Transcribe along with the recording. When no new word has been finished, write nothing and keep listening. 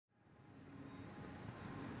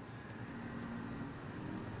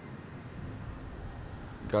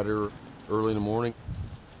got here early in the morning.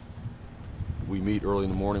 We meet early in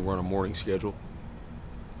the morning. We're on a morning schedule.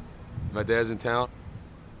 My dad's in town.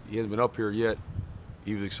 He hasn't been up here yet.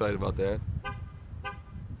 He was excited about that.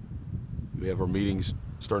 We have our meetings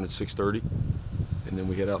starting at 6:30, and then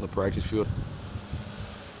we head out in the practice field.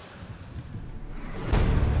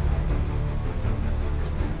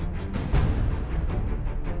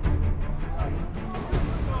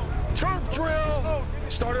 Turf drill!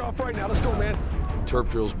 Start it off right now. Let's go, man. Turf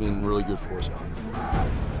drill's been really good for us.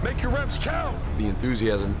 Make your reps count. The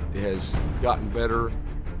enthusiasm has gotten better.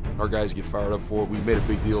 Our guys get fired up for it. We've made a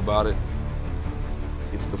big deal about it.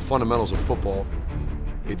 It's the fundamentals of football.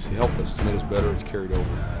 It's helped us. It's made us better. It's carried over.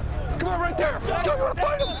 Come on, right there. Let's go. You want to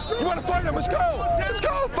fight him? You want to fight him? Let's go. Let's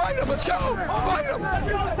go. Fight him. Let's go. Fight him.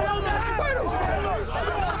 Fight him.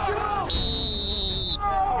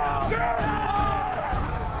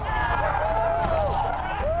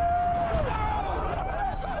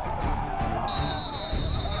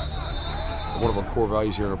 One of our core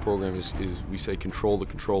values here in our program is we say control the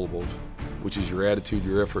controllables, which is your attitude,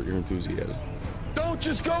 your effort, your enthusiasm. Don't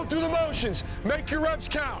just go through the motions. Make your reps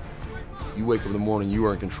count. You wake up in the morning, you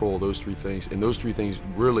are in control of those three things, and those three things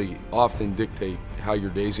really often dictate how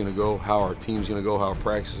your day's gonna go, how our team's gonna go, how our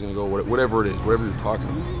practice is gonna go, whatever it is, whatever you're talking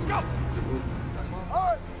about.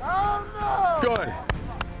 Go. Good.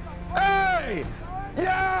 Hey!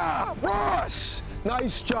 Yeah! Ross!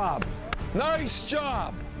 Nice job. Nice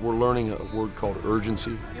job. We're learning a word called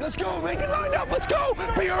urgency. Let's go, make it lined up, let's go!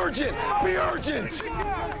 Be urgent, be urgent!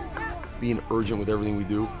 Being urgent with everything we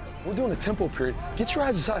do. We're doing a tempo period. Get your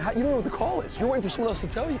eyes aside, you don't know what the call is. You're waiting for someone else to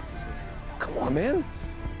tell you. Come on, man.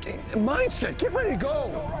 Mindset, get ready to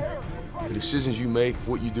go. The decisions you make,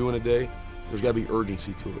 what you do in a day, there's gotta be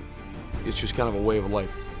urgency to it. It's just kind of a way of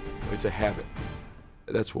life. It's a habit.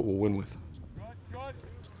 That's what we'll win with.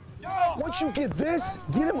 Once you get this,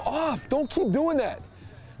 get him off. Don't keep doing that.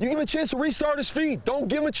 You give him a chance to restart his feet. Don't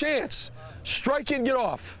give him a chance. Strike it and get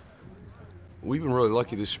off. We've been really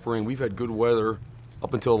lucky this spring. We've had good weather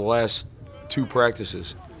up until the last 2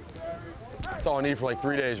 practices. That's all I need for like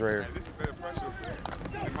 3 days right here. This is bad pressure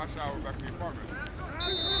in my shower back in the apartment.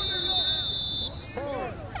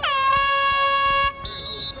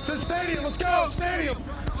 To stadium, let's go, stadium.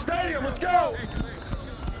 Stadium, let's go.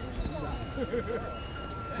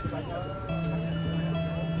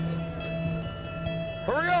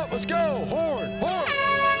 Hurry up, let's go. Horn, horn.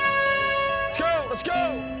 Let's go, let's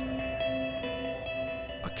go.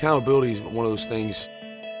 Accountability is one of those things,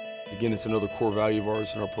 again, it's another core value of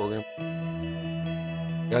ours in our program.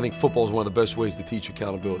 I think football is one of the best ways to teach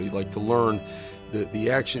accountability, like to learn the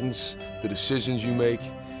actions, the decisions you make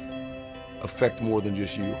affect more than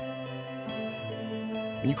just you.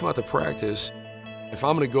 When you come out to practice, if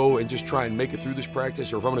I'm gonna go and just try and make it through this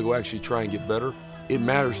practice, or if I'm gonna go actually try and get better, it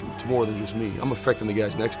matters to more than just me. I'm affecting the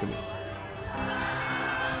guys next to me.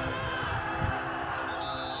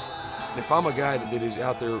 And if I'm a guy that is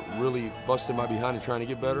out there really busting my behind and trying to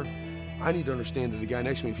get better, I need to understand that the guy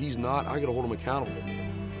next to me, if he's not, I gotta hold him accountable.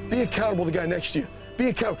 Be accountable to the guy next to you. Be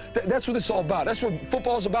accountable. That's what this is all about. That's what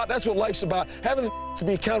football's about. That's what life's about. Having to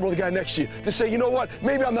be accountable to the guy next to you. To say, you know what,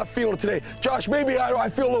 maybe I'm not feeling it today. Josh, maybe I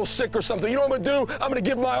feel a little sick or something. You know what I'm gonna do? I'm gonna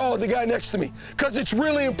give my all to the guy next to me. Because it's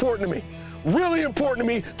really important to me. Really important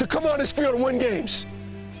to me to come on this field and win games.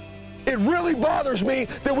 It really bothers me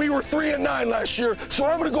that we were 3-9 last year, so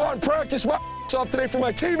I'm gonna go out and practice my off today for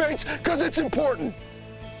my teammates, because it's important.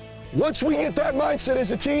 Once we get that mindset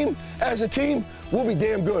as a team, we'll be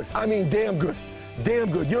damn good. I mean, damn good. Damn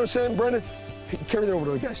good. You know what I'm saying, Brendan? Hey, carry that over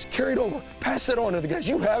to the guys. Carry it over. Pass that on to the guys.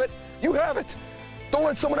 You have it. You have it. Don't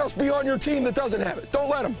let someone else be on your team that doesn't have it. Don't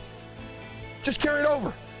let them. Just carry it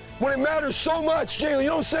over. When it matters so much, Jalen, you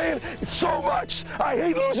know what I'm saying? It's so much. I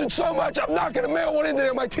hate losing so much. I'm not going to mail one into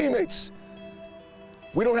there, my teammates.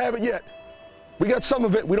 We don't have it yet. We got some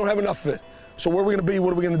of it. We don't have enough of it. So where are we going to be?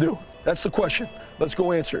 What are we going to do? That's the question. Let's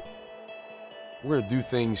go answer it. We're going to do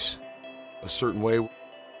things a certain way.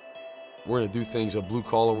 We're going to do things a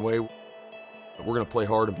blue-collar way. We're going to play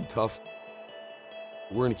hard and be tough.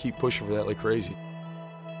 We're going to keep pushing for that like crazy.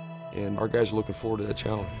 And our guys are looking forward to that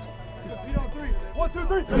challenge. 1, 2,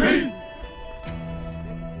 3. 3.